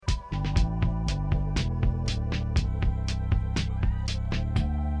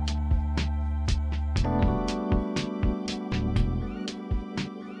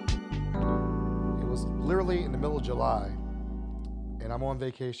middle of July, and I'm on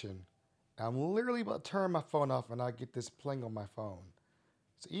vacation. I'm literally about to turn my phone off, and I get this pling on my phone.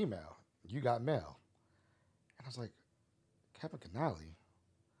 It's an email. You got mail. And I was like, Kevin Canali?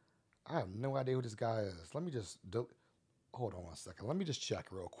 I have no idea who this guy is. Let me just hold on one second. Let me just check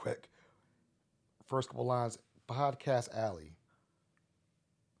real quick. First couple lines, Podcast Alley.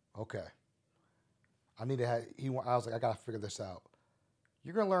 Okay. I was like, I gotta figure this out.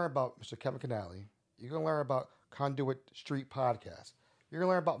 You're gonna learn about Mr. Kevin Canali. You're gonna learn about Conduit Street Podcast. You're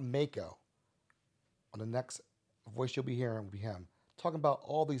gonna learn about Mako. On the next voice you'll be hearing will be him talking about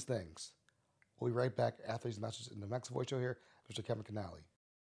all these things. We'll be right back after these messages. In the next voice you'll hear, Mr. Kevin Canali.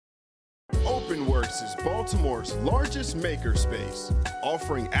 OpenWorks is Baltimore's largest makerspace,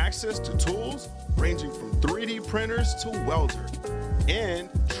 offering access to tools ranging from 3D printers to welder, and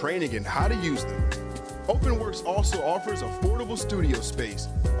training in how to use them. OpenWorks also offers affordable studio space,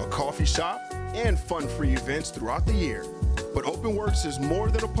 a coffee shop, and fun-free events throughout the year. But OpenWorks is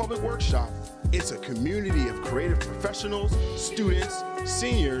more than a public workshop. It's a community of creative professionals, students,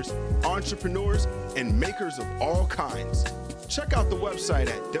 seniors, entrepreneurs, and makers of all kinds. Check out the website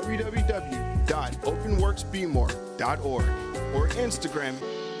at www.openworksbmore.org or Instagram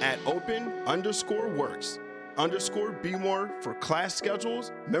at open_works_bmore for class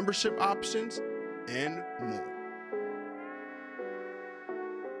schedules, membership options, and more.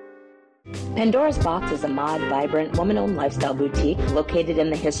 Pandora's Box is a mod, vibrant, woman-owned lifestyle boutique located in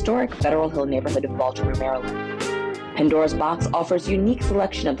the historic Federal Hill neighborhood of Baltimore, Maryland. Pandora's Box offers a unique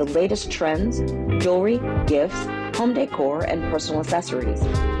selection of the latest trends, jewelry, gifts, home decor, and personal accessories.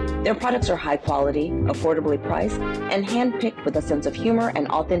 Their products are high quality, affordably priced, and hand-picked with a sense of humor and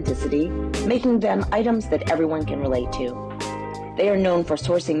authenticity, making them items that everyone can relate to. They are known for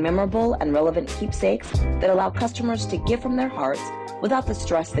sourcing memorable and relevant keepsakes that allow customers to give from their hearts without the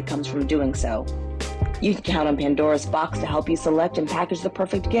stress that comes from doing so. You can count on Pandora's Box to help you select and package the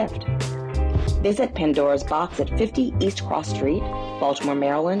perfect gift. Visit Pandora's Box at 50 East Cross Street, Baltimore,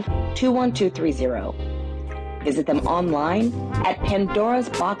 Maryland, 21230. Visit them online at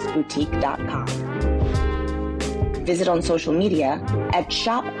pandorasboxboutique.com. Visit on social media at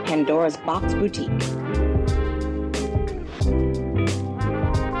Shop Pandora's Box Boutique.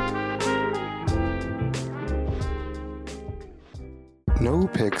 No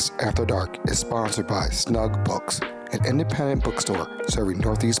Picks After Dark is sponsored by Snug Books, an independent bookstore serving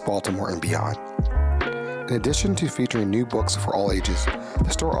Northeast Baltimore and beyond. In addition to featuring new books for all ages, the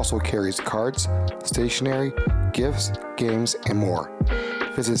store also carries cards, stationery, gifts, games, and more.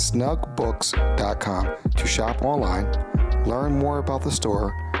 Visit snugbooks.com to shop online, learn more about the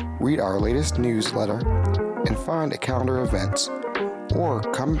store, read our latest newsletter, and find a calendar of events, or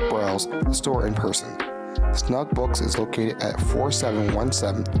come browse the store in person. Snug Books is located at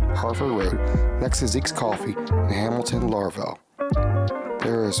 4717 Harford Road, next to Zeke's Coffee in Hamilton, Laurelville.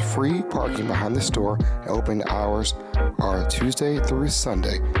 There is free parking behind the store, and open hours are Tuesday through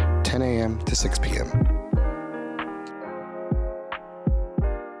Sunday, 10 a.m. to 6 p.m.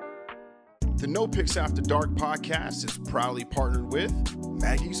 The No Picks After Dark podcast is proudly partnered with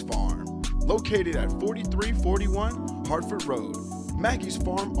Maggie's Farm, located at 4341 Hartford Road. Maggie's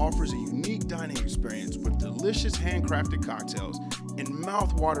Farm offers a unique dining experience with delicious handcrafted cocktails and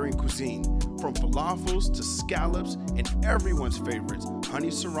mouth-watering cuisine, from falafels to scallops and everyone's favorites, honey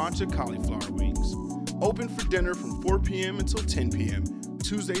sriracha cauliflower wings. Open for dinner from 4 p.m. until 10 p.m.,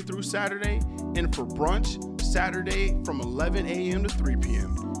 Tuesday through Saturday, and for brunch, Saturday from 11 a.m. to 3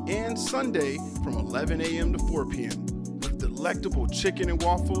 p.m., and Sunday from 11 a.m. to 4 p.m. with delectable chicken and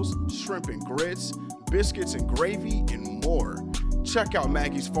waffles, shrimp and grits, biscuits and gravy, and more. Check out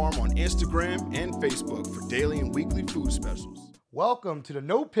Maggie's Farm on Instagram and Facebook for daily and weekly food specials. Welcome to the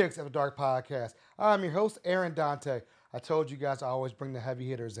No Picks After Dark podcast. I'm your host, Aaron Dante. I told you guys I always bring the heavy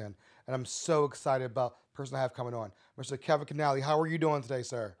hitters in, and I'm so excited about the person I have coming on. Mr. Kevin Canali, how are you doing today,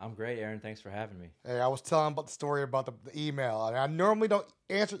 sir? I'm great, Aaron. Thanks for having me. Hey, I was telling about the story about the email. I normally don't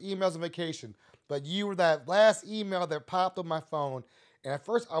answer emails on vacation, but you were that last email that popped on my phone, and at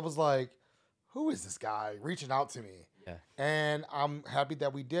first I was like, who is this guy reaching out to me? Yeah. And I'm happy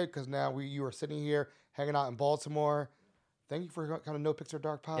that we did, because now you are sitting here hanging out in Baltimore. Thank you for kind of No Picks After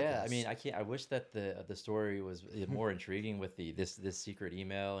Dark podcast. Yeah, I mean, I wish that the story was more intriguing with this secret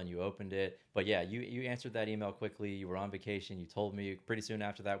email, and you opened it. But yeah, you answered that email quickly. You were on vacation. You told me pretty soon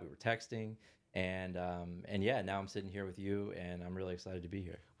after that we were texting, and yeah, now I'm sitting here with you, and I'm really excited to be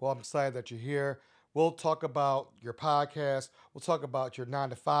here. Well, I'm excited that you're here. We'll talk about your podcast. We'll talk about your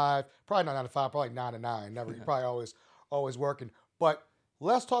 9 to 5. Probably not 9 to 5. Probably 9 to 9. Never. You're probably always working. But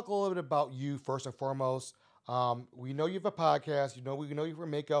let's talk a little bit about you first and foremost. We know you have a podcast. We know you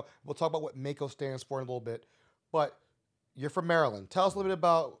from Mako. We'll talk about what Mako stands for in a little bit. but you're from Maryland. Tell us a little bit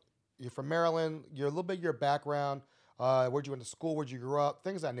about you're from Maryland. You're a little bit your background. Where'd you went to school? Where'd you grow up?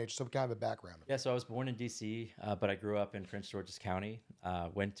 Things of that nature. So kind of a background. Yeah, so I was born in D.C., but I grew up in Prince George's County.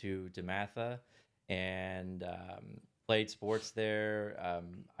 Went to DeMatha and played sports there.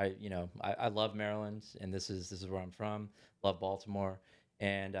 I love Maryland, and this is where I'm from. Love Baltimore.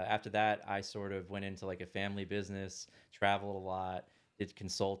 And after that, I sort of went into like a family business, traveled a lot, did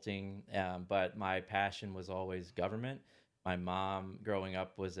consulting, but my passion was always government. My mom, growing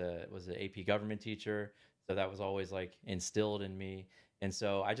up, was a AP government teacher, so that was always like instilled in me. And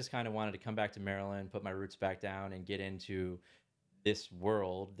so I just kind of wanted to come back to Maryland, put my roots back down, and get into this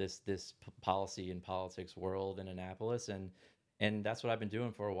world, this policy and politics world in Annapolis, and that's what I've been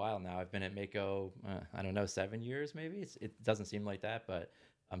doing for a while now. I've been at Mako, I don't know, 7 years maybe. It doesn't seem like that, but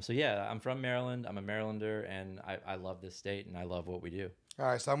so yeah, I'm from Maryland. I'm a Marylander, and I love this state, and I love what we do. All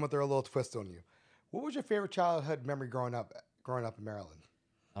right, so I'm gonna throw a little twist on you. What was your favorite childhood memory growing up in Maryland?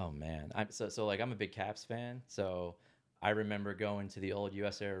 Oh man, so like I'm a big Caps fan, so I remember going to the old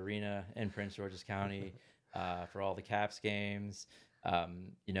US Air Arena in Prince George's County for all the Caps games. There's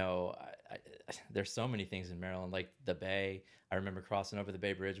so many things in Maryland, like the Bay. I remember crossing over the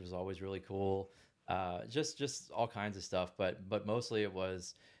Bay Bridge was always really cool. Just all kinds of stuff, but mostly it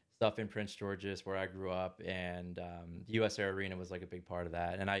was stuff in Prince George's where I grew up, and the US Air Arena was like a big part of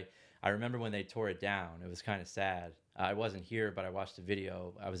that. And I remember when they tore it down, it was kind of sad. I wasn't here, but I watched the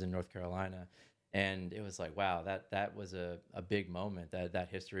video. I was in North Carolina, and it was like, wow, that was a big moment, that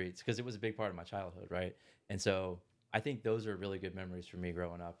history, because it was a big part of my childhood, right? And so I think those are really good memories for me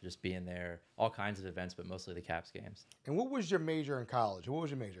growing up, just being there, all kinds of events, but mostly the Caps games. And what was your major in college? What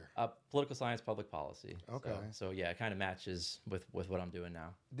was your major? Political science, public policy. Okay. So yeah, it kind of matches with what I'm doing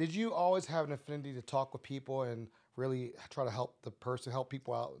now. Did you always have an affinity to talk with people and really try to help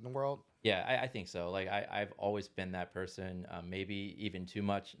people out in the world? Yeah, I think so. Like I've always been that person, maybe even too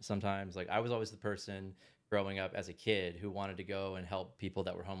much sometimes. Like I was always the person growing up as a kid who wanted to go and help people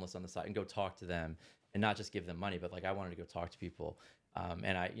that were homeless on the side and go talk to them and not just give them money, but like I wanted to go talk to people.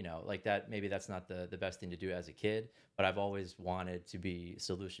 And I, like that, maybe that's not the best thing to do as a kid, but I've always wanted to be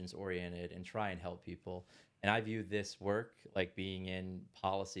solutions oriented and try and help people. And I view this work, like being in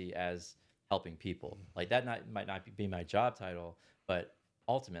policy, as helping people. Like that might not be my job title, but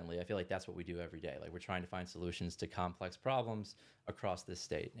ultimately I feel like that's what we do every day. Like we're trying to find solutions to complex problems across this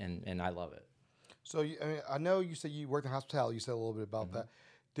state, and I love it. So I know you said you worked in hospitality. You said a little bit about that.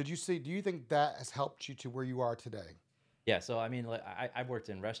 Do you think that has helped you to where you are today? Yeah, so I mean, like, I've worked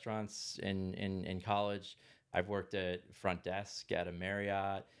in restaurants in college. I've worked at front desk at a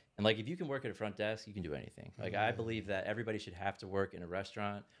Marriott. And like, if you can work at a front desk, you can do anything. Like, I believe that everybody should have to work in a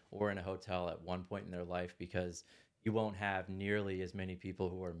restaurant or in a hotel at one point in their life, because you won't have nearly as many people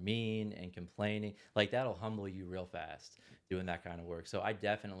who are mean and complaining. Like, that'll humble you real fast doing that kind of work. So I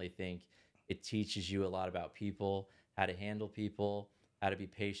definitely think it teaches you a lot about people, how to handle people, how to be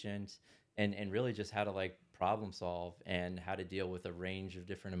patient, and really just how to like problem solve and how to deal with a range of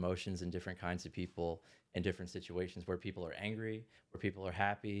different emotions and different kinds of people in different situations, where people are angry, where people are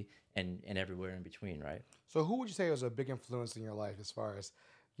happy, and everywhere in between, right? So who would you say was a big influence in your life as far as,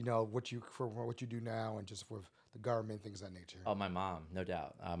 what you do now and just with the government, things of that nature? Oh, my mom, no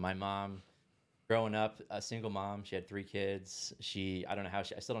doubt. My mom, growing up, a single mom, she had 3 kids. I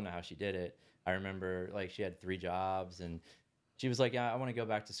still don't know how she did it. I remember like she had 3 jobs, and she was like, yeah, I want to go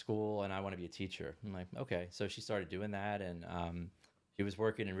back to school and I want to be a teacher. I'm like, okay. So she started doing that, and she was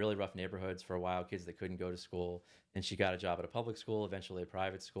working in really rough neighborhoods for a while, kids that couldn't go to school. And she got a job at a public school, eventually a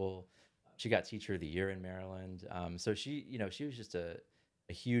private school. She got Teacher of the Year in Maryland. So she was just a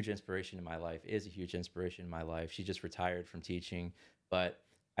huge inspiration in my life, is a huge inspiration in my life. She just retired from teaching. But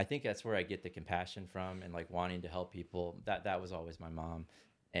I think that's where I get the compassion from, and like wanting to help people. That was always my mom.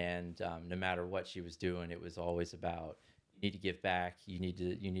 And no matter what she was doing, it was always about, you need to give back. You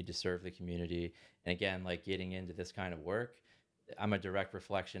need to serve the community. And again, like getting into this kind of work, I'm a direct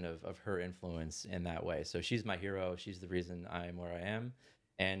reflection of her influence in that way. So she's my hero. She's the reason I am where I am,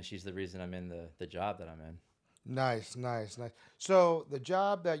 and she's the reason I'm in the job that I'm in. Nice. So the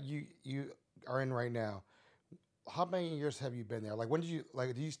job that you are in right now, how many years have you been there? Like, when did you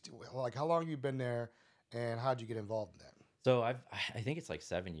how long have you been there, and how did you get involved in that? So I think it's like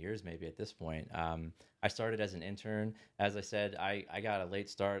 7 years maybe at this point. I started as an intern. As I said, I got a late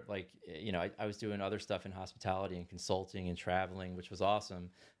start. Like, I was doing other stuff in hospitality and consulting and traveling, which was awesome.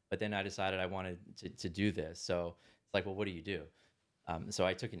 But then I decided I wanted to do this. So it's like, well, what do you do? So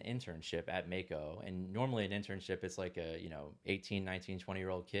I took an internship at Mako. And normally an internship, it's like a 18, 19,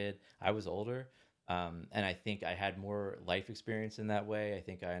 20-year-old kid. I was older. And I think I had more life experience in that way. I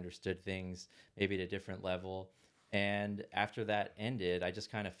think I understood things maybe at a different level. And after that ended, I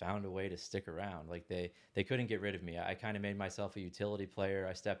just kind of found a way to stick around. Like they couldn't get rid of me. I kind of made myself a utility player.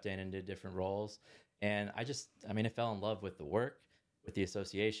 I stepped in and did different roles. And I fell in love with the work, with the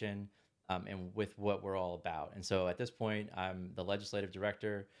association, and with what we're all about. And so at this point, I'm the legislative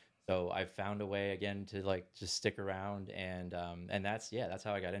director. So I've found a way again to like just stick around, and that's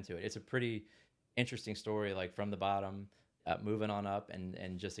how I got into it. It's a pretty interesting story, like from the bottom, moving on up,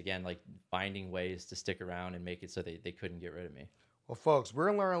 and just again like finding ways to stick around and make it so they couldn't get rid of me. Well, folks, we're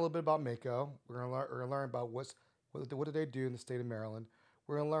gonna learn a little bit about Mako. We're gonna learn about what do they do in the state of Maryland.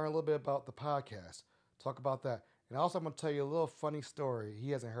 We're gonna learn a little bit about the podcast. Talk about that, and also I'm gonna tell you a little funny story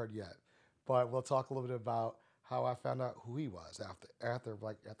he hasn't heard yet, but we'll talk a little bit about how I found out who he was after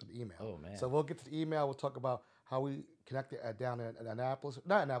the email. Oh man! So we'll get to the email. We'll talk about how we connected down in Annapolis,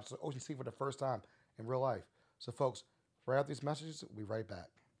 not Annapolis, Ocean City for the first time in real life. So, folks, right after these messages, we'll be right back.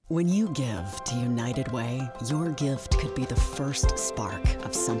 When you give to United Way, your gift could be the first spark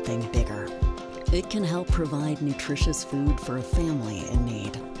of something bigger. It can help provide nutritious food for a family in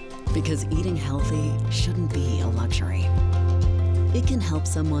need, because eating healthy shouldn't be a luxury. It can help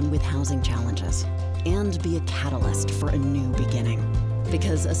someone with housing challenges and be a catalyst for a new beginning,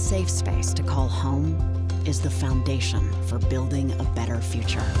 because a safe space to call home is the foundation for building a better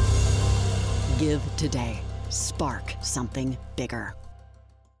future. Give today. Spark something bigger.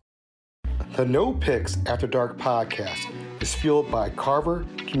 The No Picks After Dark podcast is fueled by Carver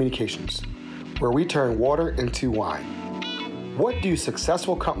Communications, where we turn water into wine. What do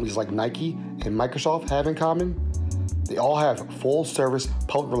successful companies like Nike and Microsoft have in common? They all have full-service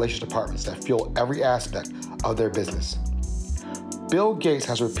public relations departments that fuel every aspect of their business. Bill Gates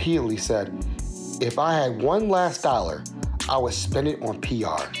has repeatedly said, if I had one last dollar, I would spend it on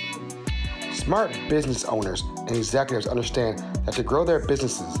PR. Smart business owners and executives understand that to grow their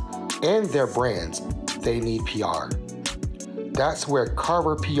businesses and their brands, they need PR. That's where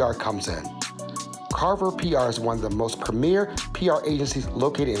Carver PR comes in. Carver PR is one of the most premier PR agencies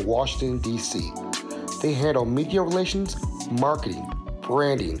located in Washington, D.C. They handle media relations, marketing,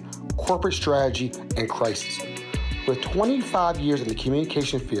 branding, corporate strategy, and crisis. With 25 years in the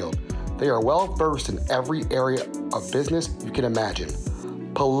communication field, they are well versed in every area of business you can imagine: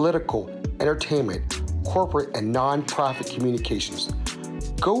 political, entertainment, corporate, and nonprofit communications.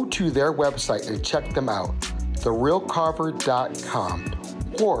 Go to their website and check them out, therealcarver.com,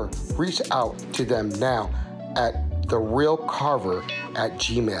 or reach out to them now at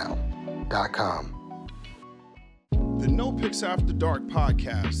therealcarver@gmail.com. The No Picks After Dark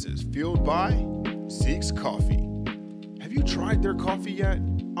podcast is fueled by Zeke's Coffee. Have you tried their coffee yet?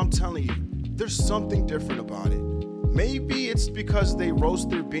 I'm telling you, there's something different about it. Maybe it's because they roast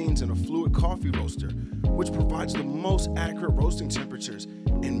their beans in a fluid coffee roaster, which provides the most accurate roasting temperatures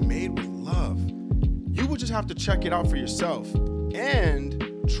and made with love. You will just have to check it out for yourself and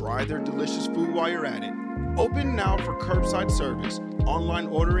try their delicious food while you're at it. Open now for curbside service, online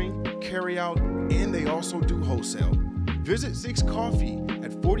ordering, carry out, and they also do wholesale. Visit Zeke's Coffee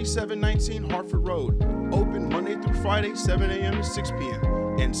at 4719 Hartford Road. Open Monday through Friday, 7 a.m. to 6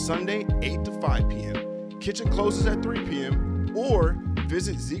 p.m. and Sunday, 8 to 5 p.m. Kitchen closes at 3 p.m. or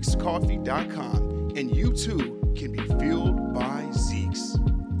visit Zeke'sCoffee.com and you too can be fueled by Zeke's.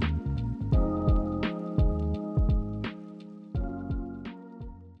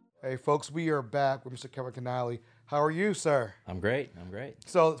 Hey folks, we are back with Mr. Kevin Canali. How are you, sir? I'm great.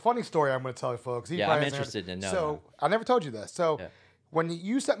 So, funny story I'm going to tell you, folks. I'm interested to know. So, I never told you this. So, when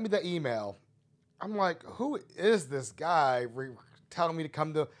you sent me the email, I'm like, who is this guy telling me to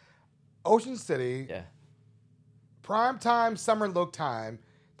come to Ocean City, prime time, summer look time,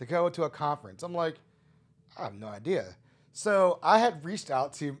 to go to a conference? I'm like, I have no idea. So, I had reached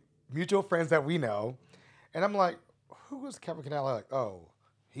out to mutual friends that we know, and I'm like, who is Kevin Canali? Like, oh,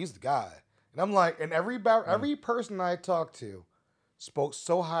 he's the guy. And I'm like, and every person I talked to spoke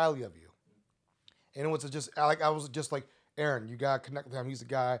so highly of you. And it was just like, I was just like, Aaron, you gotta connect with him. He's the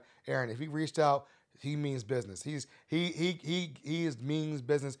guy. Aaron, if he reached out, he means business. He means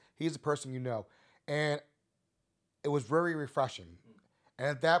business. He's the person you know. And it was very refreshing. And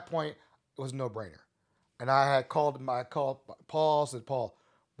at that point, it was a no-brainer. And I called Paul, said, Paul,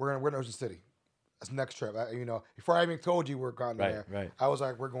 we're in Ocean City. That's the next trip. Before I even told you we're going there, I was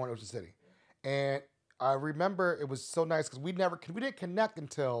like, we're going to Ocean City. And I remember it was so nice because we didn't connect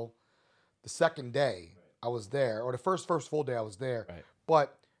until the second day I was there, or the first full day I was there. Right.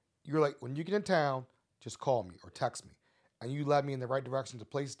 But you're like, when you get in town, just call me or text me. And you led me in the right direction to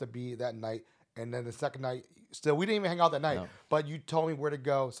places to be that night. And then the second night, still, we didn't even hang out that night, but you told me where to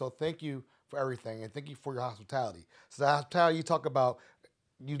go. So thank you for everything, and thank you for your hospitality. So the hospitality you talk about,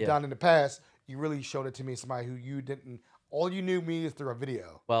 you've done in the past, you really showed it to me, somebody who you didn't. All you knew me is through a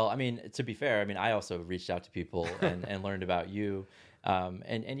video. Well, I mean, to be fair, I mean, I also reached out to people and learned about you.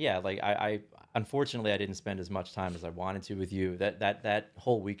 And yeah, like I unfortunately I didn't spend as much time as I wanted to with you. That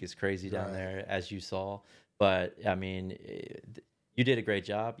whole week is crazy down there, as you saw. But I mean, you did a great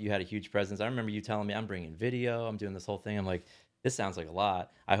job. You had a huge presence. I remember you telling me, I'm bringing video, I'm doing this whole thing. I'm like, this sounds like a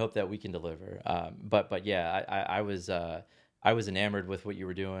lot. I hope that we can deliver. But yeah, I was enamored with what you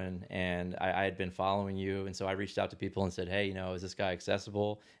were doing, and I had been following you, and so I reached out to people and said, hey, is this guy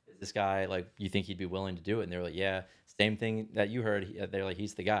accessible? Is this guy, like, you think he'd be willing to do it? And they were like, yeah, same thing that you heard. They're like,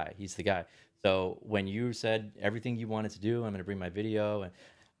 he's the guy. So when you said everything you wanted to do, I'm going to bring my video, and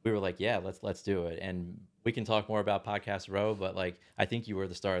we were like, yeah, let's do it. And we can talk more about Podcast Row, but like, I think you were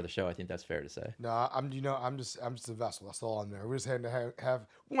the star of the show. I think that's fair to say. No, I'm just a vessel. That's all I'm there. We just had to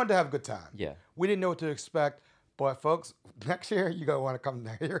we wanted to have a good time. Yeah. We didn't know what to expect. But folks, next year you're gonna want to come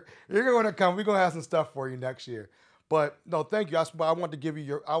next year. You're gonna want to come. We're gonna have some stuff for you next year. But no, thank you. That's why I wanted to give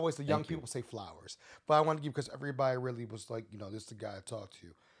you I always the young people say flowers, but I wanted to give because everybody really was like, this is the guy I talked to.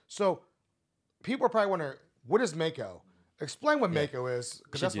 So people are probably wondering, what is MACo? Explain what MACo is,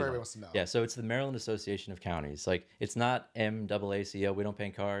 because that's what everybody wants to know. Yeah, so it's the Maryland Association of Counties. Like, it's not MAACO. We don't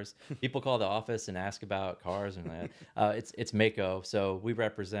paint cars. People call the office and ask about cars and that. It's MACo. So we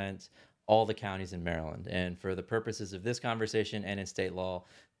represent all the counties in Maryland. And for the purposes of this conversation and in state law,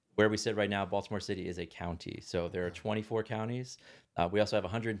 where we sit right now, Baltimore City is a county. So there are 24 counties. We also have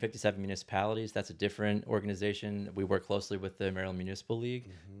 157 municipalities. That's a different organization. We work closely with the Maryland Municipal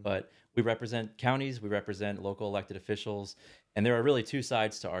League, but we represent counties, we represent local elected officials, and there are really two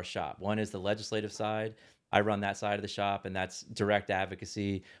sides to our shop. One is the legislative side. I run that side of the shop, and that's direct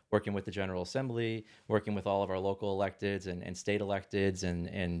advocacy, working with the General Assembly, working with all of our local electeds and state electeds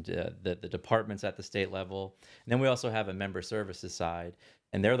and the departments at the state level. And then we also have a member services side,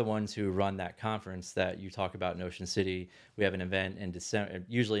 and they're the ones who run that conference that you talk about in Ocean City. We have an event in December,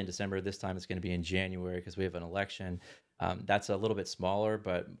 usually in December. This time it's going to be in January because we have an election. That's a little bit smaller,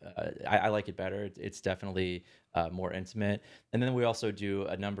 but I like it better. It's definitely more intimate. And then we also do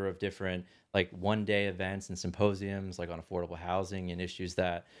a number of different like one-day events and symposiums like on affordable housing and issues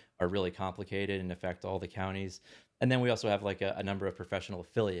that are really complicated and affect all the counties. And then we also have like a number of professional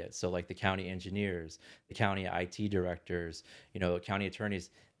affiliates. So like the county engineers, the county IT directors, county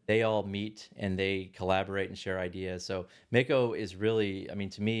attorneys, they all meet and they collaborate and share ideas. So MACo is really,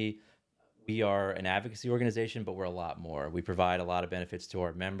 to me, we are an advocacy organization, but we're a lot more. We provide a lot of benefits to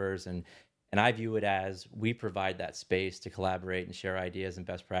our members, and I view it as we provide that space to collaborate and share ideas and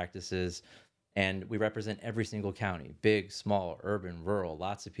best practices. And we represent every single county, big, small, urban, rural,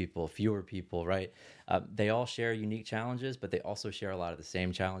 lots of people, fewer people, right? They all share unique challenges, but they also share a lot of the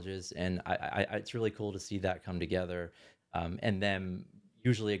same challenges. And it's really cool to see that come together and them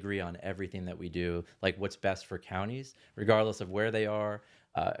usually agree on everything that we do, like what's best for counties, regardless of where they are.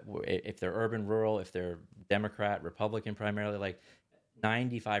 If they're urban, rural, if they're Democrat, Republican primarily, like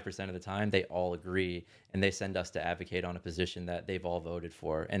 95% of the time they all agree and they send us to advocate on a position that they've all voted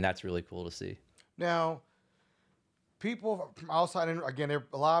for. And that's really cool to see. Now, people from outside, again,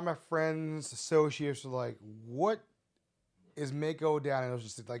 a lot of my friends, associates are like, what is MACo down in Ocean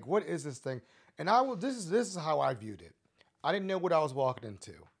City? Like, what is this thing? And this is how I viewed it. I didn't know what I was walking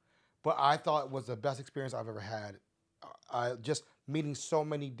into, but I thought it was the best experience I've ever had. Just meeting so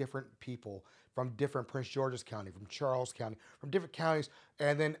many different people from different Prince George's County, from Charles County, from different counties,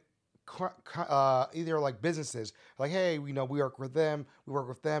 and then either like businesses, like, hey, we work with them,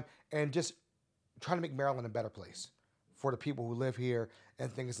 and just trying to make Maryland a better place for the people who live here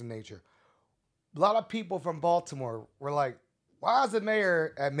and things of nature. A lot of people from Baltimore were like, why is the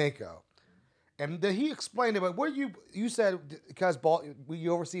mayor at MACo? And then he explained it, but what you said, because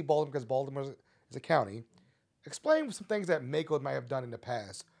you oversee Baltimore because Baltimore is a county. Explain some things that MACo might have done in the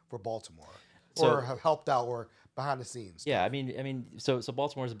past for Baltimore, or have helped out, or behind the scenes. Yeah, so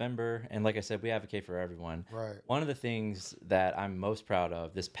Baltimore's a member, and like I said, we advocate for everyone. Right. One of the things that I'm most proud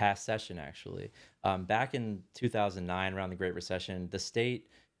of this past session, actually, back in 2009, around the Great Recession, the state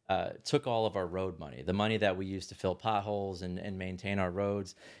took all of our road money, the money that we used to fill potholes and maintain our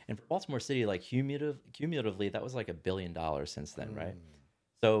roads. And for Baltimore City, like cumulatively, that was like $1 billion since then, right?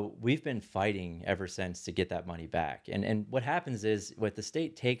 So we've been fighting ever since to get that money back. And what happens is, when the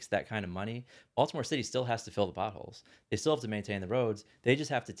state takes that kind of money, Baltimore City still has to fill the potholes. They still have to maintain the roads. They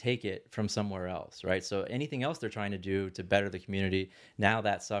just have to take it from somewhere else, right? So anything else they're trying to do to better the community, now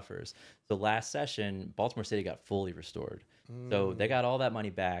that suffers. So last session, Baltimore City got fully restored. So they got all that money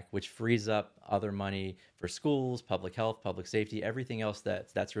back, which frees up other money for schools, public health, public safety, everything else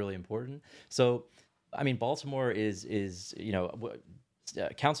that's really important. So, Baltimore is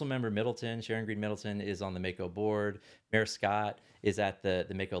Council member Middleton, Sharon Green Middleton, is on the Mako board. Mayor Scott is at the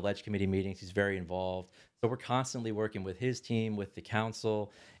Mako Ledge Committee meetings. He's very involved. So we're constantly working with his team, with the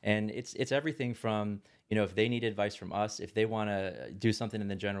council, and it's everything from, if they need advice from us, if they want to do something in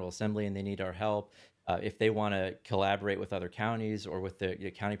the General Assembly and they need our help, if they want to collaborate with other counties or with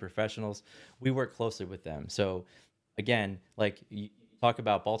the county professionals, we work closely with them. So again, like you talk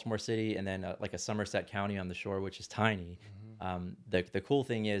about Baltimore City and then like a Somerset County on the shore, which is tiny. The cool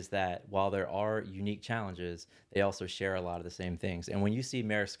thing is that while there are unique challenges, they also share a lot of the same things. And when you see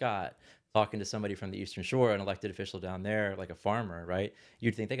Mayor Scott talking to somebody from the Eastern Shore, an elected official down there, like a farmer, right?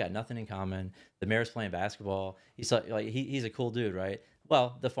 You'd think they got nothing in common. The mayor's playing basketball. He's a cool dude, right?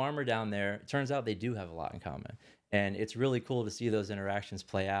 Well, the farmer down there, it turns out they do have a lot in common. And it's really cool to see those interactions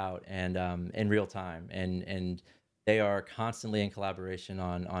play out and in real time. And they are constantly in collaboration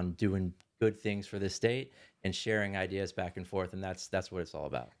on doing good things for the state and sharing ideas back and forth, and that's what it's all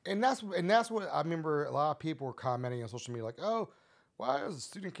about. And that's what I remember. A lot of people were commenting on social media, like, "Oh, why is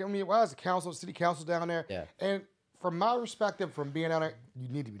the council, city council down there?" Yeah. And from my perspective, from being down there, you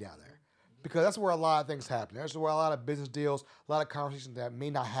need to be down there because that's where a lot of things happen. That's where a lot of business deals, a lot of conversations that may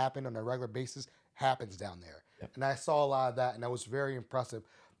not happen on a regular basis happens down there. Yep. And I saw a lot of that, and that was very impressive.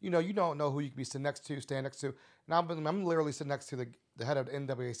 You don't know who you could be stand next to, and I'm literally sitting next to the head of the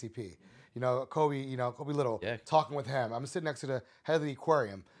NAACP. Kobe Little, talking with him. I'm sitting next to the head of the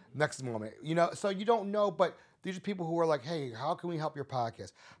aquarium next moment. So you don't know, but these are people who are like, hey, how can we help your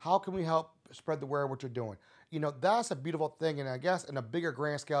podcast? How can we help spread the word of what you're doing? That's a beautiful thing. And I guess in a bigger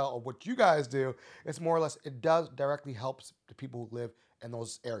grand scale of what you guys do, it's more or less, it does directly helps the people who live in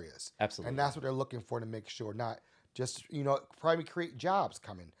those areas. Absolutely. And that's what they're looking for, to make sure, not just, probably create jobs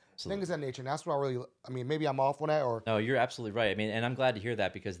coming. Absolutely. Things of that nature. And that's what maybe I'm off on that, or. No, you're absolutely right. And I'm glad to hear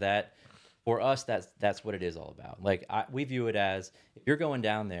that, because for us, that's what it is all about. Like we view it as, if you're going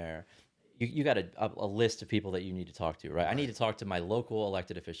down there, you got a list of people that you need to talk to, right? I need to talk to my local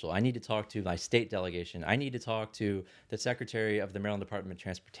elected official. I need to talk to my state delegation. I need to talk to the secretary of the Maryland Department of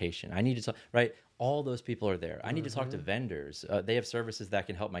Transportation. I need to talk, right? All those people are there. I need to talk to vendors. They have services that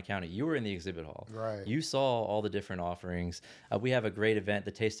can help my county. You were in the exhibit hall. Right. You saw all the different offerings. We have a great event,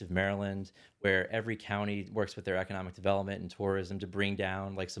 the Taste of Maryland, where every county works with their economic development and tourism to bring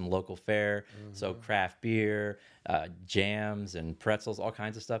down like some local fare. So craft beer, jams and pretzels, all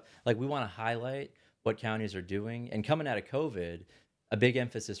kinds of stuff. Like, we want to highlight what counties are doing. And coming out of COVID, a big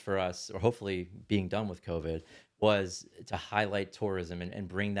emphasis for us, or hopefully being done with COVID, was to highlight tourism and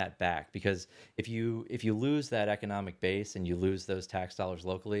bring that back. Because if you lose that economic base and you lose those tax dollars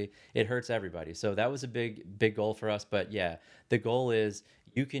locally, it hurts everybody. So that was a big goal for us. But yeah, the goal is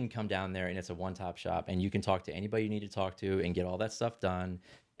you can come down there and it's a one-stop shop, and you can talk to anybody you need to talk to and get all that stuff done.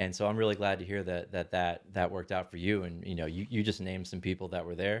 And so I'm really glad to hear that worked out for you. And you just named some people that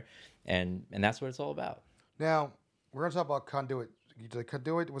were there, and that's what it's all about. Now we're gonna talk about Conduit.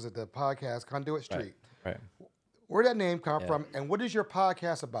 Conduit, was it the podcast Conduit Street? Right. Where did that name come from, and what is your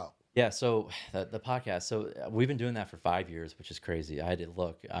podcast about? Yeah, so the podcast. So we've been doing that for 5 years, which is crazy. I had to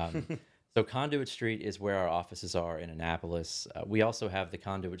look. So Conduit Street is where our offices are in Annapolis. We also have the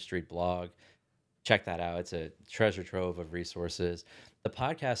Conduit Street blog. Check that out. It's a treasure trove of resources. The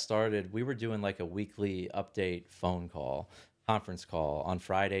podcast started, we were doing like a weekly update conference call on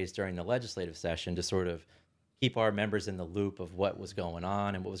Fridays during the legislative session to sort of keep our members in the loop of what was going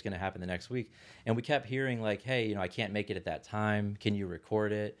on and what was going to happen the next week. And we kept hearing like, hey, I can't make it at that time. Can you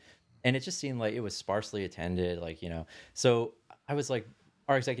record it? And it just seemed like it was sparsely attended, So I was like,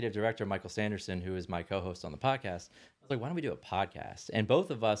 our executive director, Michael Sanderson, who is my co-host on the podcast, I was like, why don't we do a podcast? And both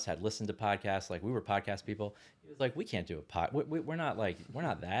of us had listened to podcasts. Like, we were podcast people. He was like, we can't do a we're not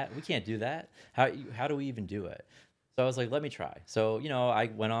that. We can't do that. How do we even do it? So I was like, let me try. So, I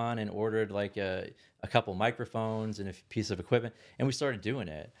went on and ordered like a couple microphones and a piece of equipment, and we started doing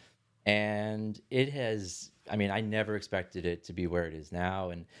it. And it has, I never expected it to be where it is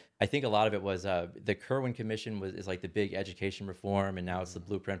now. And I think a lot of it was the Kirwan Commission is like the big education reform, and now it's the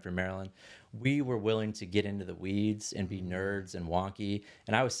Blueprint for Maryland. We were willing to get into the weeds and be nerds and wonky.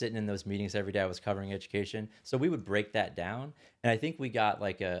 And I was sitting in those meetings every day. I was covering education. So we would break that down. And I think we got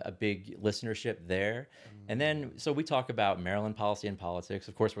like a big listenership there. And then, so we talk about Maryland policy and politics.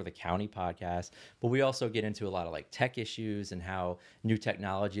 Of course, we're the county podcast, but we also get into a lot of like tech issues and how new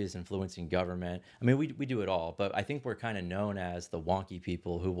technology is influencing government. We do it all, but I think we're kind of known as the wonky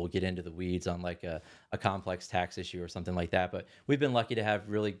people who will get into the weeds on like a complex tax issue or something like that. But we've been lucky to have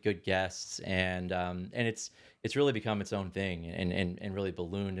really good guests, and it's really become its own thing and really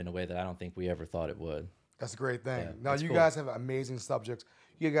ballooned in a way that I don't think we ever thought it would. That's a great thing. Yeah, now, you guys have amazing subjects.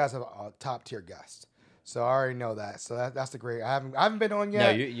 You guys have top tier guests. So I already know that. So that's the great. I haven't been on No,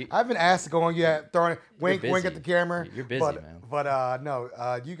 yet. you I haven't been asked to go on yet. Throwing wink busy. at the camera. You're busy, but, man. But no,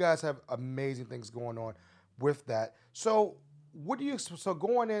 you guys have amazing things going on with that. So so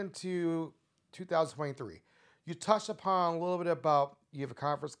going into 2023, you touched upon a little bit about you have a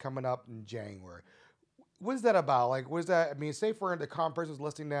conference coming up in January. What is that about? Like, what is that? I mean, say for the conference is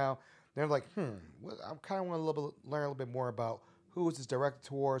listening now, they're like, I kind of want to learn a little bit more about who is this directed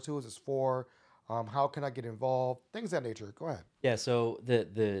towards, who is this for, how can I get involved, things of that nature. Go ahead. Yeah, so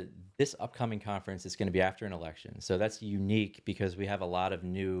this upcoming conference is going to be after an election. So that's unique because we have a lot of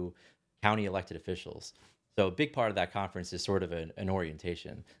new county elected officials. So a big part of that conference is sort of an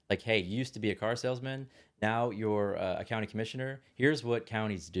orientation. Like, hey, you used to be a car salesman. Now you're a county commissioner. Here's what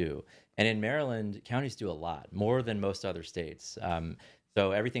counties do. And in Maryland, counties do a lot, more than most other states.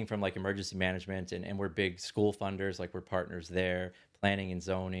 So everything from like emergency management, and we're big school funders, like we're partners there, planning and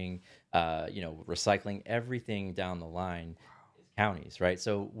zoning, recycling, everything down the line is counties, right?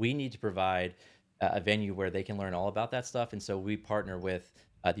 So we need to provide a venue where they can learn all about that stuff. And so we partner with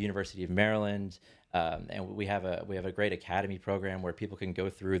the University of Maryland, and we have a great academy program where people can go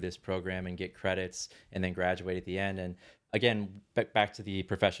through this program and get credits and then graduate at the end. And again, back to the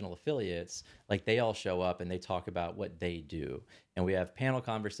professional affiliates, like they all show up and they talk about what they do. And we have panel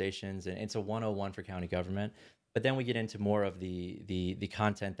conversations, and it's a 101 for county government. But then we get into more of the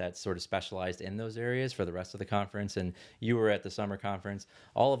content that's sort of specialized in those areas for the rest of the conference. And you were at the summer conference.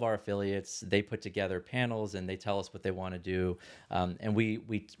 All of our affiliates, they put together panels and they tell us what they want to do. And we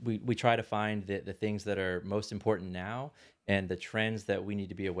try to find the things that are most important now and the trends that we need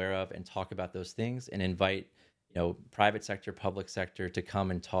to be aware of and talk about those things and invite private sector, public sector to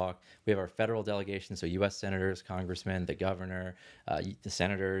come and talk. We have our federal delegation, so U.S. senators, congressmen, the governor, the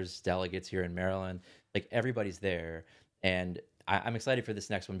senators, delegates here in Maryland. Like everybody's there. And I'm excited for this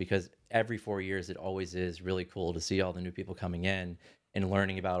next one because every 4 years it always is really cool to see all the new people coming in and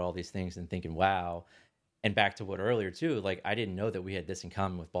learning about all these things and thinking, wow. And back to what earlier too, like I didn't know that we had this in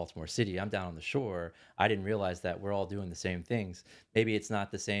common with Baltimore City. I'm down on the shore. I didn't realize that we're all doing the same things. Maybe it's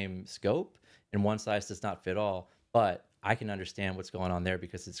not the same scope and one size does not fit all, but I can understand what's going on there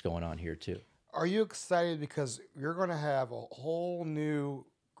because it's going on here too. Are you excited because you're going to have a whole new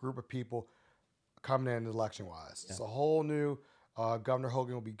group of people coming in election-wise? Yeah. It's a whole new, Governor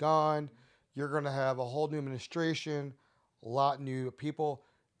Hogan will be gone. You're going to have a whole new administration, a lot new people.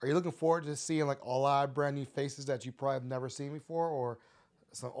 Are you looking forward to seeing like a lot of brand new faces that you probably have never seen before, or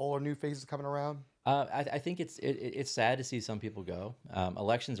some older new faces coming around? I think it's sad to see some people go.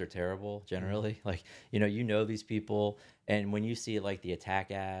 Elections are terrible generally. Like, these people, and when you see like the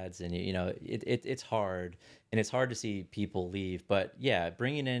attack ads and, it's hard, and it's hard to see people leave. But yeah,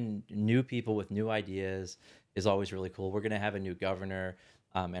 bringing in new people with new ideas is always really cool. We're going to have a new governor.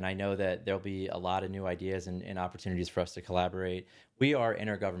 And I know that there'll be a lot of new ideas and opportunities for us to collaborate. We are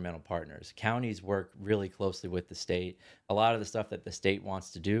intergovernmental partners. Counties work really closely with the state. A lot of the stuff that the state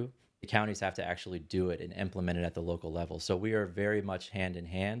wants to do, the counties have to actually do it and implement it at the local level. So we are very much hand in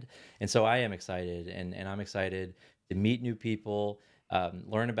hand. And so I am excited, and I'm excited to meet new people,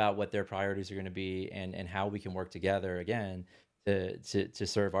 learn about what their priorities are going to be, and how we can work together again to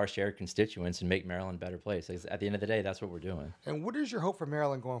serve our shared constituents and make Maryland a better place. At the end of the day, that's what we're doing. And what is your hope for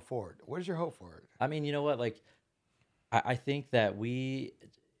Maryland going forward? What is your hope for it? I mean, you know what? Like, I think that we,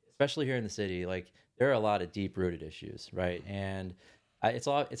 especially here in the city, like there are a lot of deep-rooted issues, right? And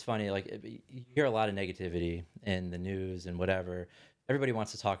it's funny, like you hear a lot of negativity in the news and whatever. Everybody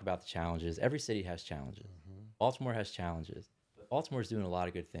wants to talk about the challenges. Every city has challenges. Mm-hmm. Baltimore has challenges. But Baltimore's doing a lot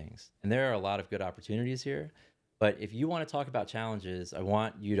of good things. And there are a lot of good opportunities here. But if you want to talk about challenges, I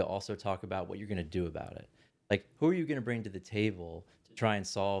want you to also talk about what you're going to do about it. Like, who are you going to bring to the table to try and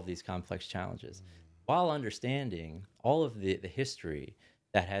solve these complex challenges, while understanding all of the history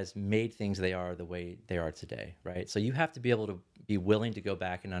that has made things the way they are today, right? So you have to be able to be willing to go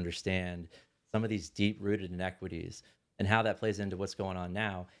back and understand some of these deep-rooted inequities and how that plays into what's going on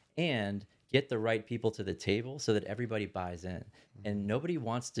now, and get the right people to the table so that everybody buys in. And nobody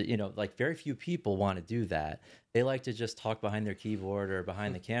wants to, like very few people want to do that. They like to just talk behind their keyboard or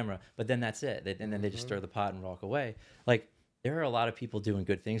behind the camera, but then that's it. And then they just stir the pot and walk away. Like, there are a lot of people doing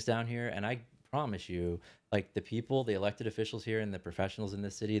good things down here, and I promise you, like the people, the elected officials here and the professionals in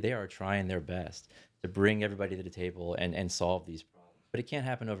this city, they are trying their best to bring everybody to the table and solve these problems. But it can't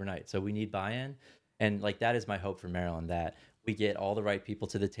happen overnight. So we need buy-in. And like, that is my hope for Maryland, that we get all the right people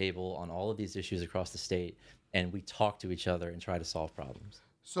to the table on all of these issues across the state, and we talk to each other and try to solve problems.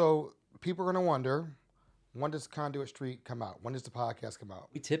 So people are going to wonder, When does Conduit Street come out? When does the podcast come out?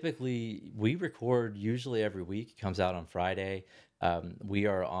 We record usually every week. It comes out on Friday. We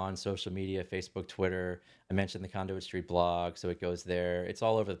are on social media, Facebook, Twitter. I mentioned the Conduit Street blog, so it goes there. It's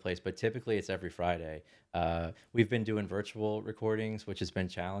all over the place, but typically it's every Friday. We've been doing virtual recordings, which has been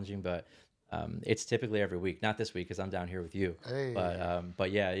challenging, but it's typically every week. Not this week because I'm down here with you. Hey.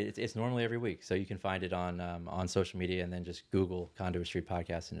 But yeah, it's normally every week. So you can find it on social media and then just Google Conduit Street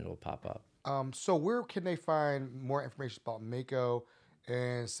Podcast and it'll pop up. So where can they find more information about Mako?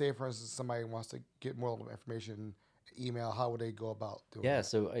 And say, for instance, somebody wants to get more information, email, how would they go about doing that?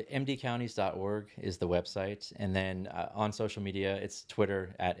 So mdcounties.org is the website. And then on social media, it's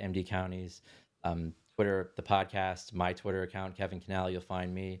Twitter at mdcounties, Twitter, the podcast, my Twitter account, Kevin Canal, you'll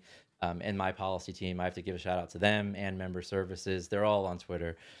find me. And my policy team, I have to give a shout out to them and member services. They're all on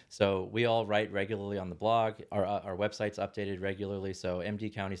Twitter. So we all write regularly on the blog. Our website's updated regularly. So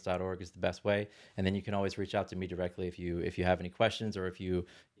mdcounties.org is the best way. And then you can always reach out to me directly if you have any questions or if you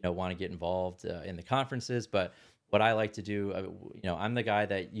want to get involved in the conferences. But what I like to do, I'm the guy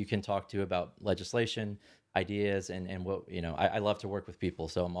that you can talk to about legislation, ideas, and what, I love to work with people.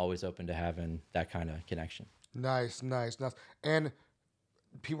 So I'm always open to having that kind of connection. Nice. And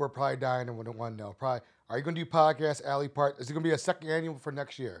people are probably dying and want to know. Probably, are you going to do podcasts, Alley Part? Is it going to be a second annual for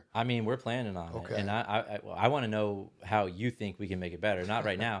next year? I mean, we're planning on Okay. it, and I want to know how you think we can make it better. Not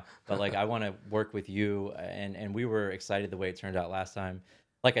right now, but like I want to work with you, and we were excited the way it turned out last time.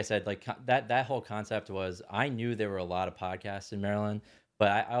 Like I said, like that whole concept was I knew there were a lot of podcasts in Maryland, but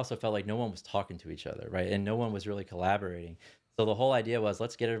I also felt like no one was talking to each other, right? And no one was really collaborating. So the whole idea was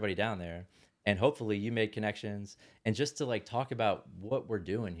let's get everybody down there. And hopefully you made connections and just to like talk about what we're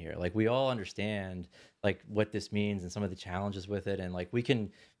doing here. Like we all understand like what this means and some of the challenges with it. And like we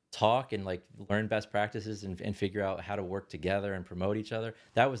can talk and like learn best practices and figure out how to work together and promote each other.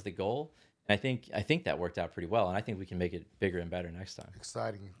 That was the goal. And I think that worked out pretty well. And I think we can make it bigger and better next time.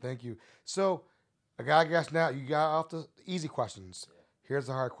 Exciting. Thank you. So I guess now you got off the easy questions. Here's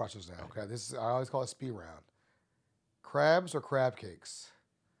the hard questions now. Okay. I always call it speed round. Crabs or crab cakes?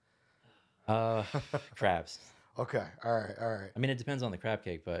 Crabs. Okay. All right. I mean, it depends on the crab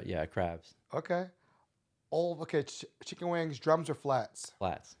cake, but yeah, crabs. Okay. Chicken wings, drums or flats?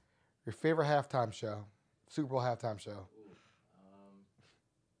 Flats. Your favorite halftime show? Super Bowl halftime show?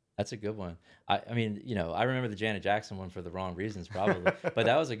 That's a good one. I mean, I remember the Janet Jackson one for the wrong reasons, probably, but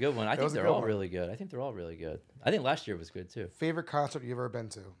that was a good one. I think they're all really good. I think I think last year was good too. Favorite concert you've ever been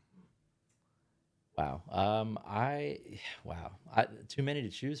to? Wow. Too many to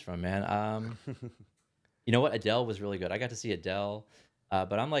choose from, man. You know what? Adele was really good. I got to see Adele,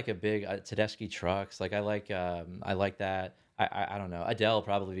 but I'm like a big Tedeschi Trucks. Like I like that. I don't know. Adele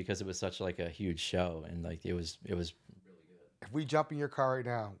probably because it was such like a huge show and like it was really good. If we jump in your car right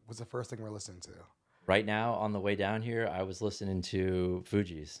now, what's the first thing we're listening to? Right now on the way down here, I was listening to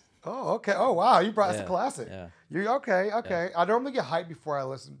Fugees. Oh, okay. Oh, wow. You brought us a classic. Yeah. You're okay. Yeah. I normally get hyped before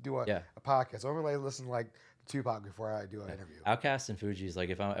I do a podcast. I normally listen to like Tupac before I do an interview. Outkast and Fugees. Like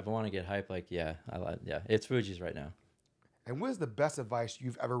if I want to get hyped, like it's Fugees right now. And what is the best advice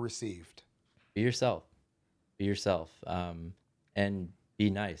you've ever received? Be yourself. Be yourself. And be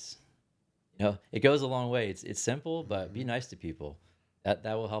nice. It goes a long way. It's simple, but be nice to people. That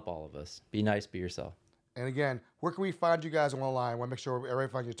will help all of us. Be nice. Be yourself. And again, where can we find you guys online? I want to make sure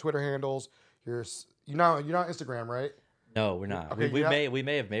everybody finds your Twitter handles. You're not on Instagram, right? No, we're not. Okay, we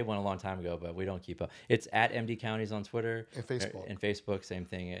may have made one a long time ago, but we don't keep up. It's at MD Counties on Twitter and Facebook. And Facebook, same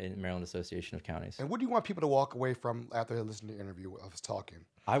thing. In Maryland Association of Counties. And what do you want people to walk away from after they listen to the interview of us talking?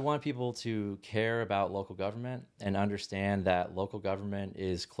 I want people to care about local government and understand that local government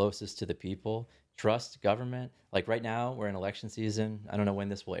is closest to the people. Trust government. Like right now, we're in election season. I don't know when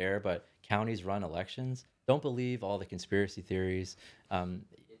this will air, but counties run elections. Don't believe all the conspiracy theories.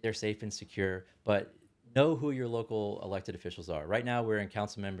 They're safe and secure, but know who your local elected officials are. Right now, we're in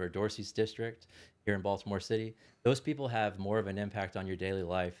Councilmember Dorsey's district here in Baltimore City. Those people have more of an impact on your daily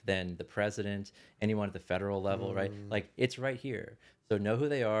life than the president, anyone at the federal level, right? Like it's right here. So know who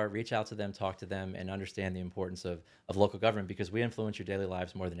they are, reach out to them, talk to them, and understand the importance of local government because we influence your daily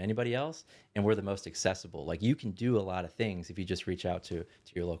lives more than anybody else, and we're the most accessible. Like you can do a lot of things if you just reach out to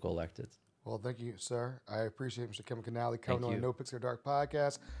your local electeds. Well, thank you, sir. I appreciate Mr. Kevin Canale coming on the No Pixel Dark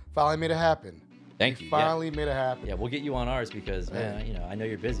podcast. Finally made it happen. Thank you. Finally made it happen. Yeah, we'll get you on ours because, man, I know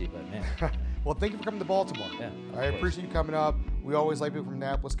you're busy, but man. Well, thank you for coming to Baltimore. Yeah, I appreciate you coming up. We always like people from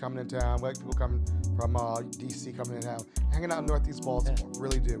Annapolis coming in town. We like people coming from D.C. coming in town. Hanging out in Northeast Baltimore.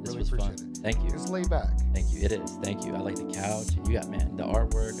 Really do. Really appreciate it. Thank you. It's laid back. Thank you. It is. Thank you. I like the couch. You got, man, the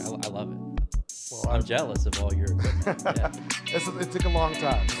artwork. I love it. Well, I'm jealous of all your equipment. Yeah. It took a long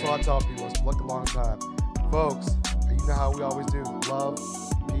time. That's what I tell people. It took a long time. Folks, you know how we always do. Love,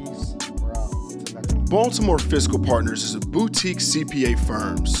 peace, we're out. Until next time. Baltimore Fiscal Partners is a boutique CPA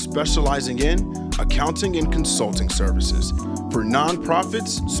firm specializing in accounting and consulting services for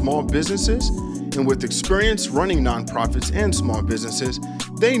nonprofits, small businesses, and with experience running nonprofits and small businesses,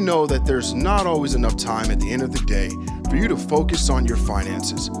 they know that there's not always enough time at the end of the day for you to focus on your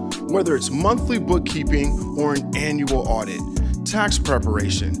finances. Whether it's monthly bookkeeping or an annual audit, tax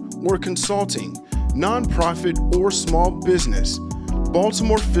preparation or consulting, nonprofit or small business,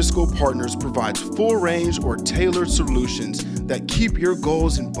 Baltimore Fiscal Partners provides full range or tailored solutions that keep your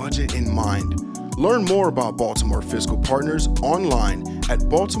goals and budget in mind. Learn more about Baltimore Fiscal Partners online at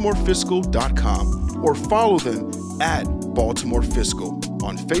baltimorefiscal.com or follow them at Baltimore Fiscal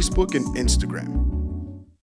on Facebook and Instagram.